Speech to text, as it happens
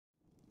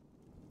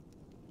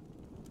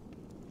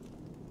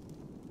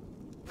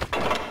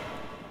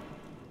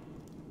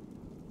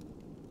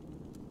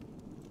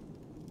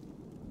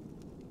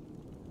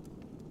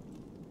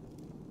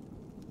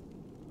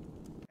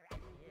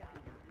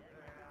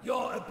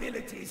Your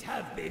abilities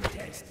have been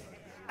tested,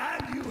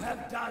 and you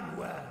have done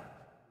well.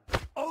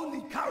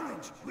 Only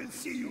courage will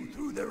see you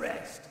through the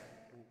rest.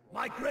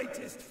 My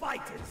greatest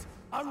fighters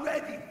are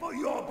ready for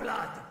your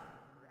blood.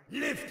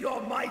 Lift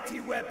your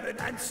mighty weapon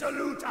and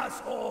salute us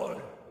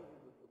all.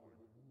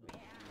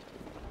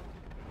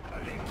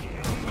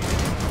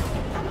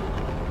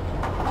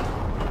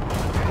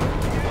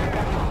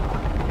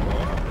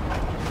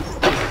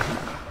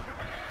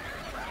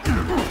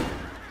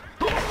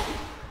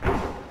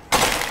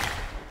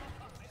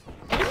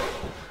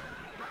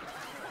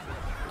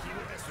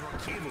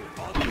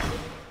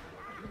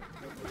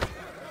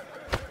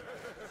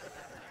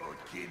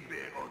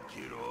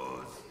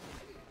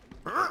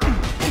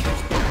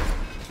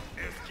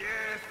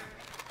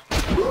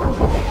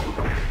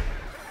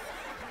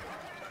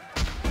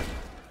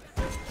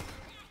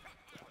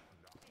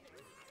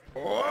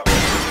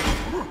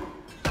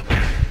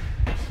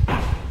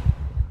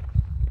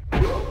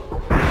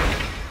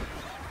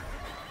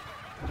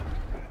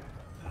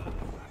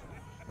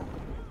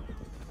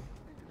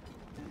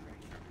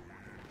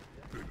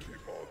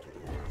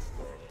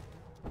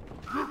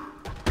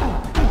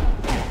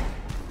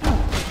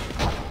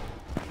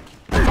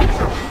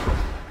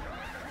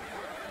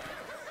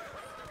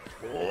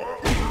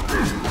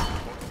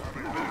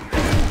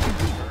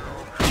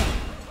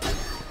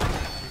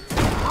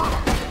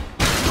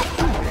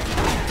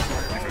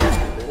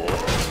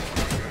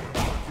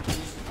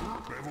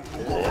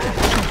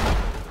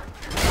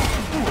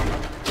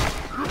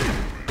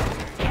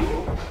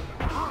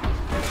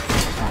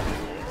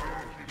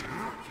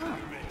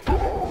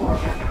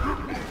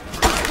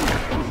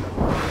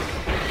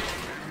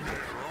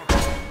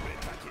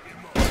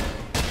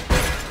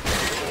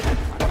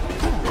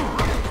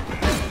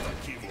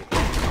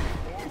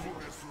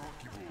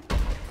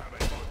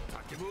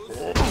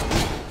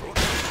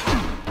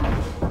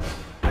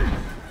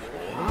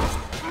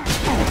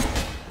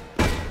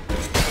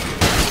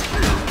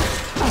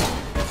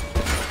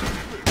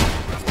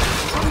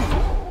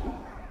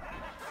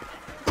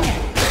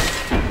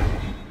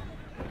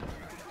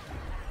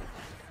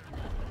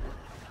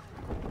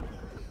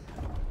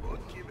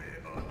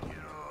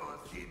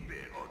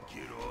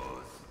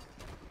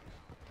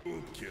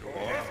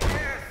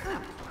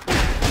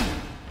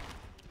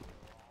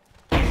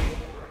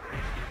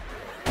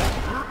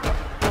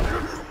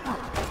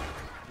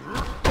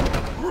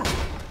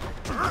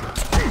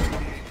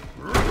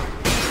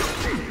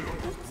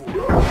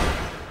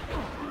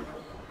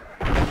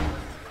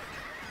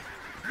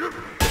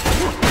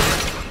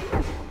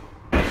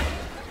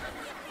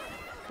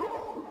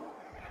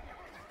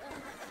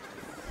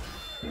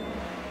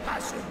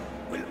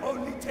 Will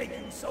only take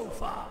you so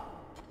far.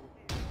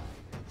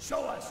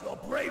 Show us your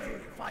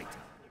bravery, fighter.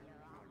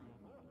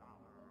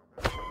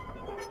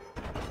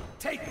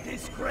 Take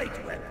this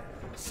great weapon,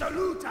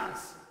 salute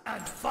us,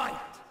 and fight.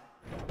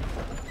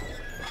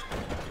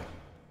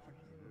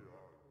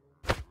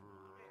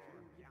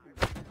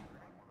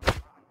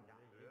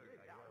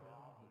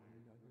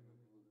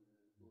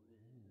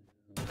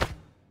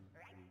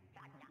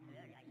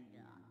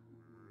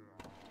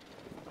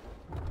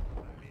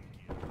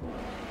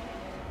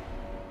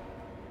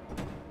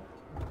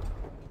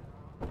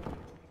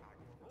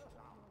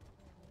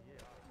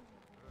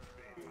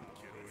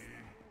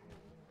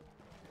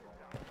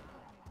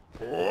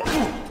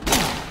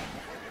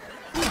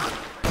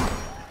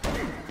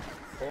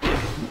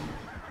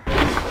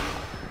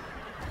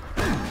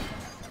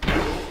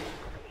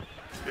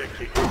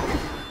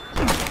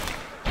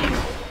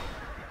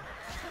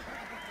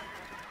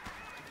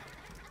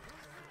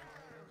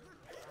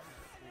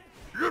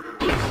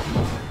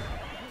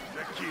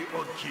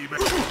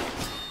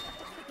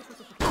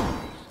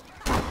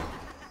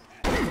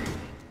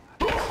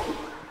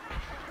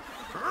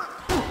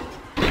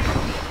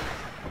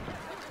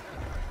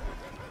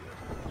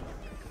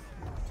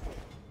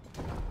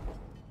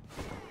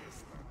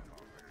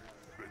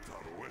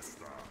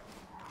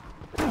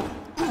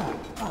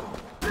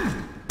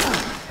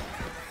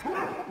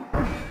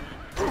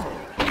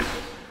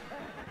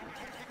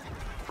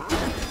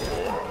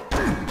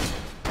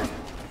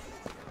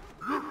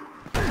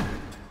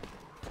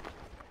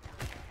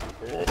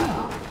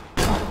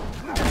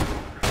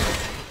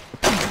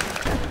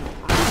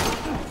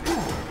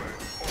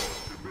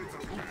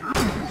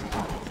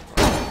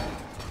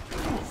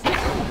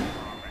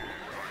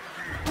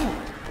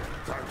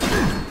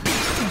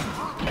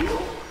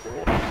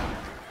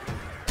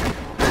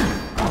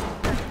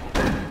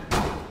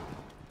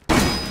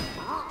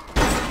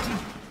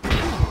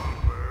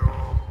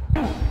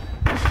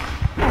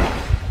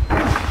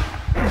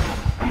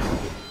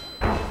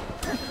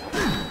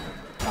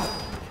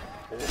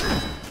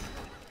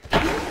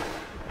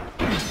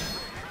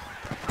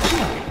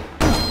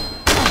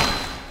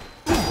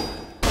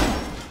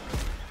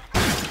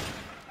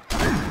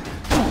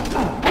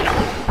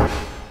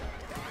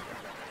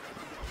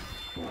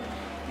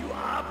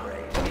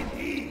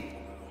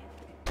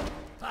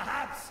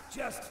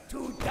 Just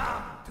too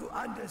dumb to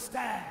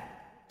understand.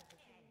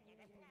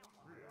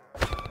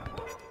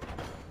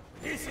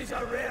 This is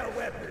a rare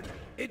weapon.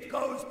 It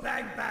goes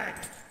bang bang.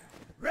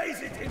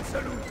 Raise it in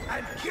salute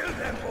and kill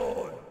them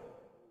all!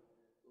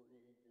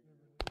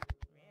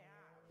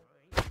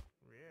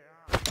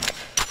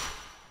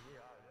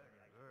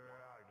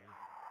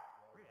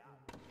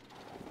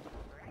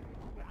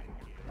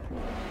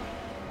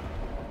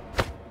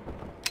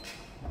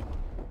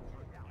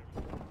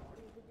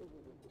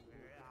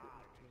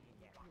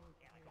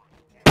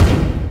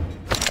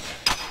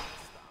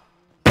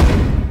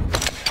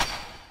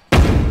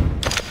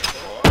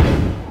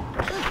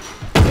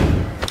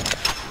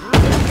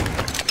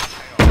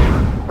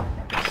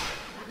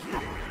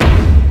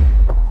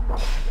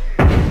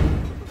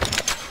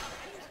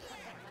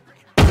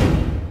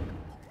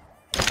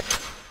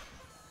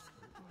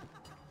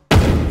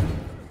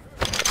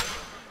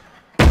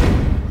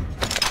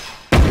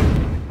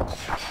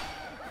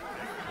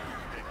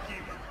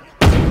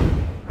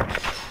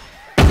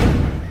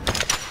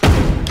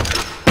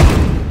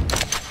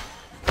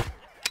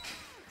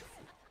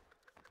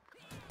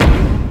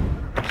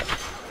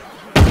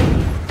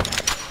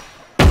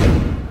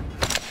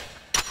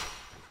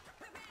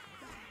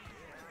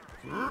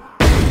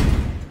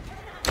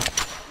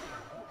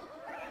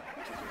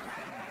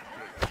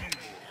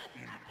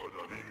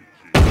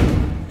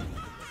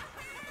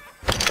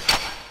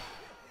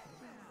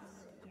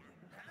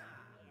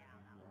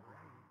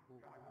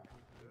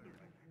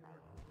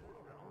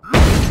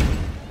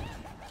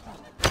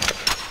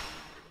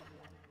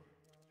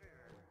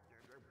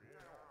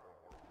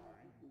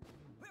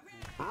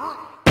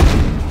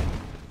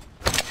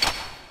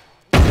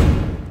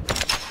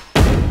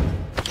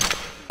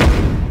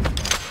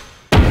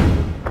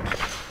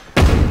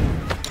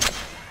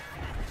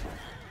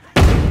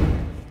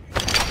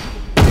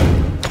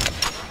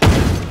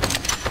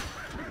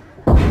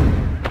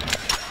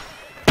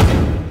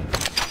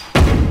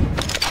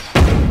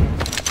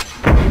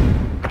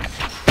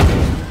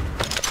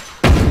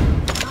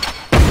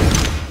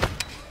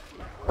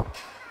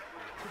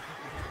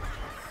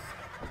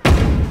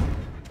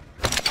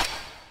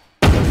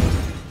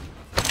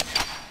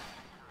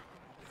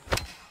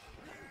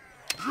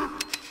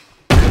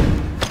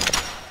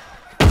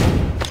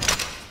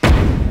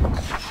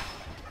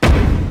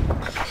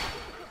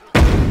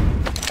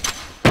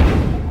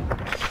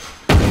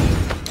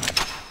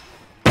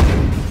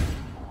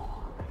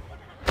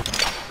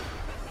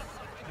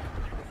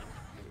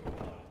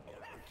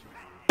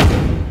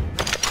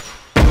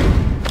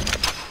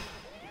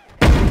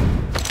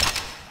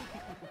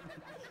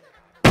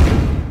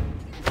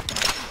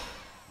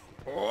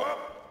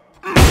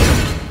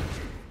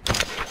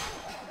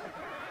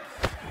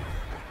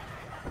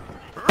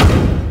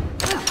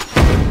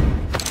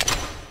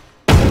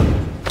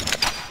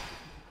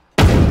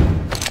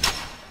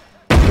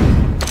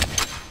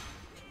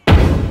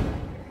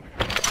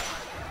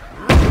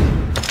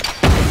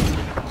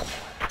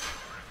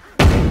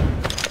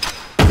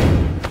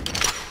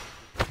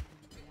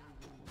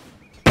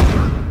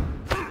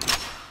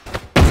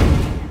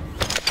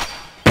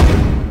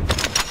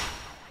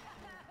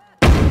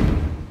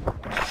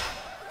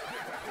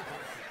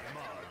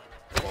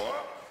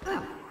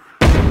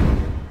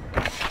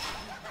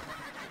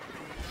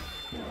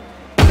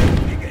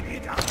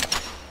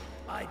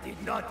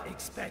 did not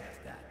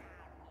expect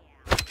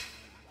that.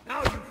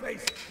 Now you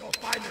face your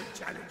final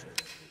challenges.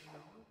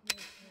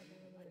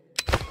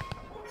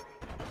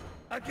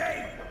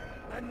 Again,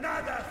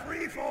 another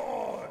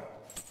free-for-all.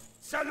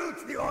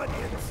 Salute the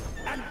audience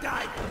and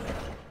die for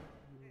them.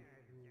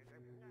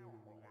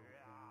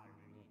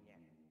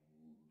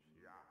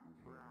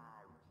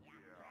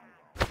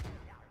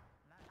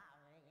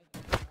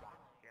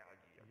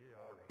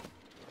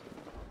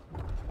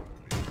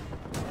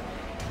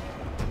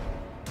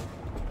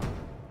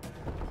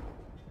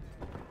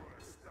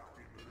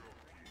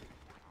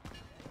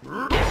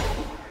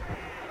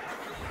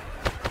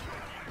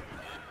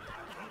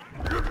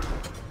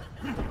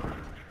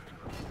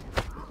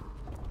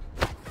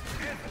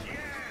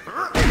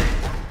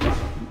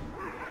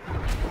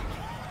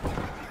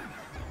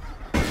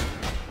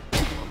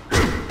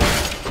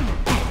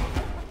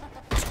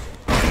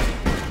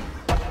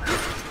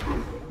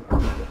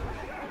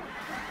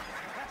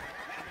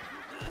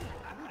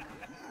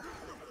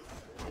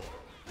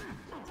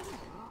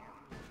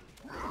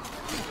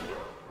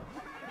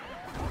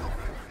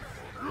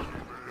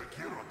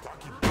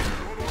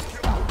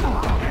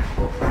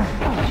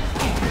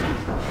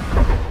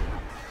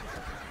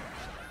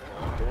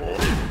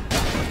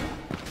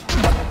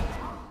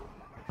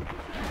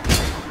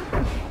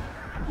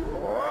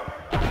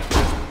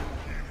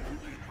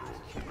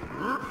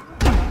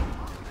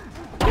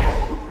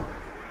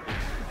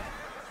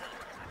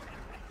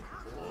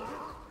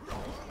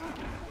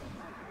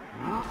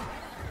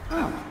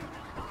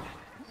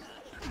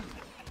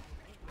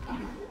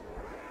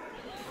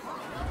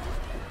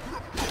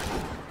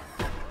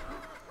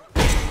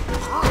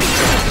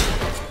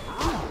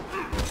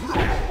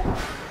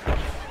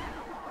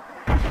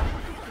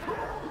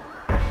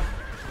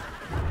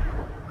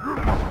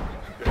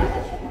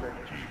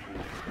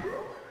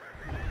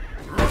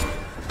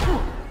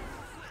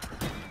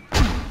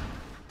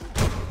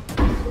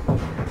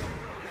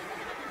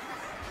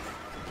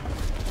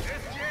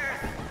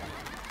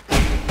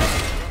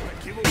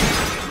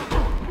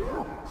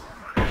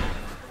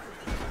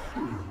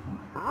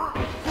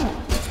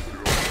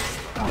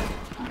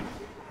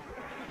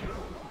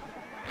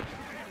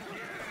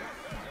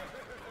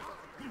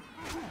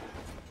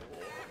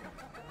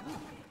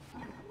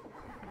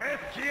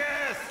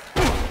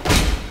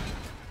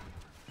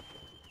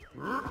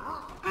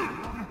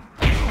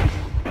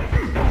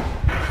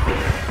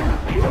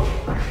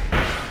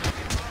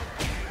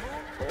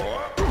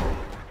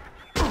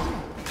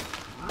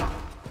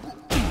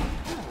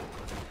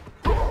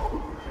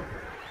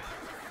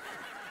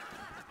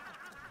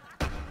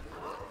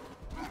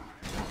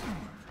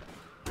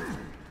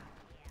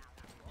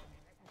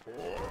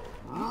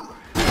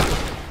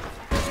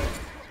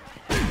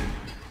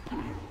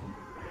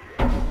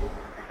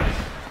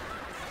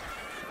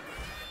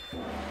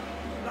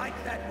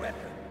 that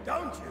weapon,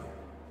 don't you?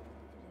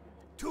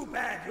 Too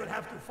bad you'll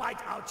have to fight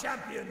our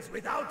champions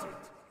without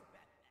it.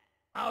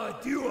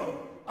 Our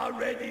duo are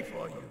ready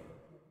for you.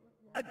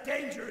 A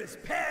dangerous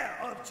pair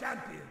of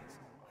champions.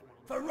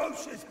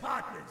 Ferocious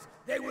partners,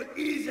 they will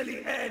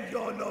easily end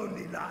your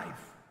lonely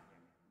life.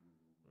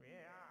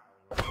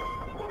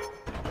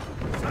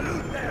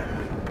 Salute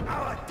them,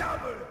 our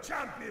double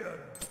champion!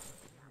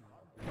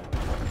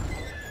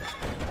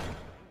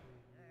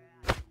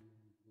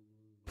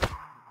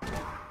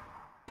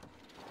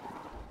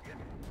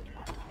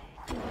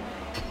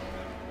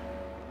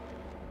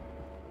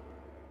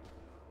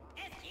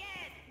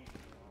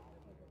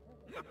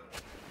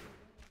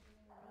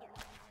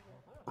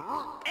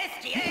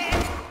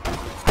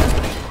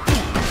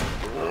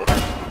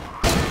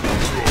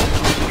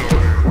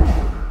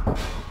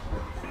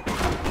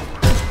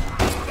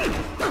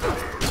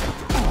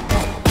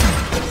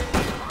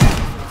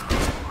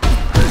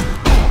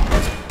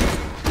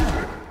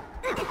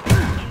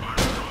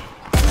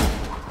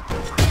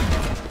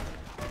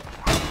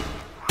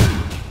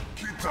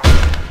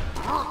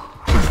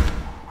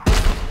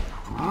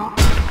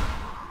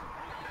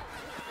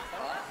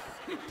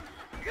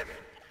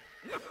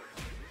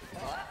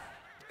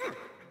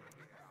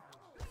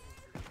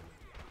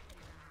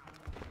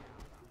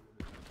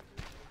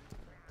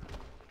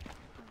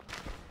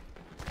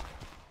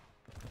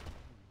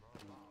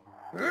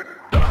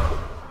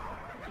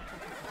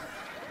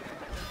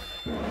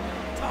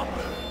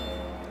 Topper,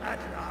 at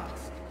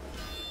last.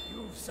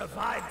 You've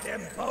survived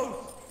them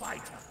both,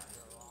 fighter.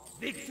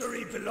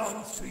 Victory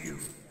belongs to you.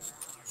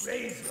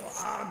 Raise your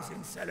arms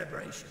in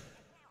celebration.